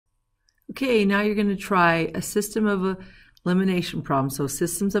Okay, now you're going to try a system of elimination problem. So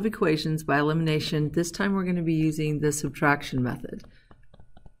systems of equations by elimination. This time we're going to be using the subtraction method.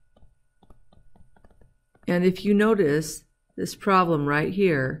 And if you notice this problem right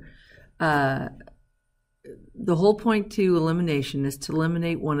here, the whole point to elimination is to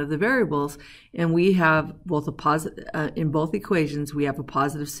eliminate one of the variables, and we have both a positive in both equations we have a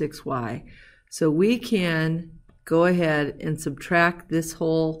positive 6y. So we can go ahead and subtract this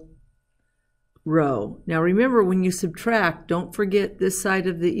whole row. Now remember, when you subtract, don't forget this side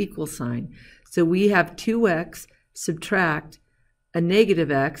of the equal sign. So we have 2x subtract a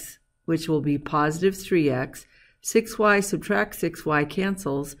negative x, which will be positive 3x. 6y subtract 6y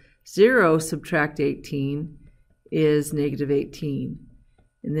cancels. 0 subtract 18 is negative 18.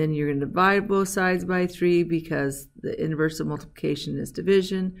 And then you're going to divide both sides by 3 because the inverse of multiplication is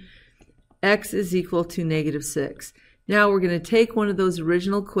division. X is equal to negative 6. Now we're going to take one of those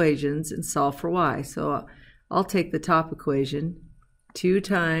original equations and solve for y. So I'll take the top equation. 2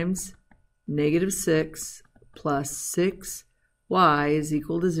 times negative 6 plus 6y is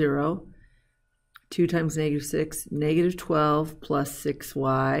equal to 0. 2 times negative 6, negative 12 plus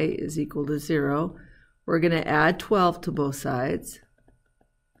 6y is equal to 0. We're going to add 12 to both sides.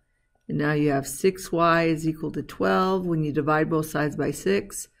 And now you have 6y is equal to 12. When you divide both sides by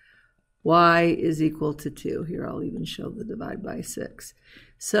 6, y is equal to 2. Here, I'll even show the divide by 6.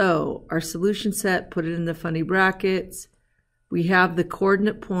 So our solution set, put it in the funny brackets. We have the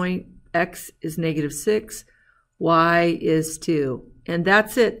coordinate point, x is negative 6, y is 2. And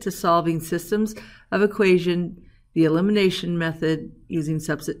that's it to solving systems of equation, the elimination method using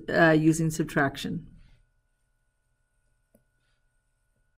subtraction.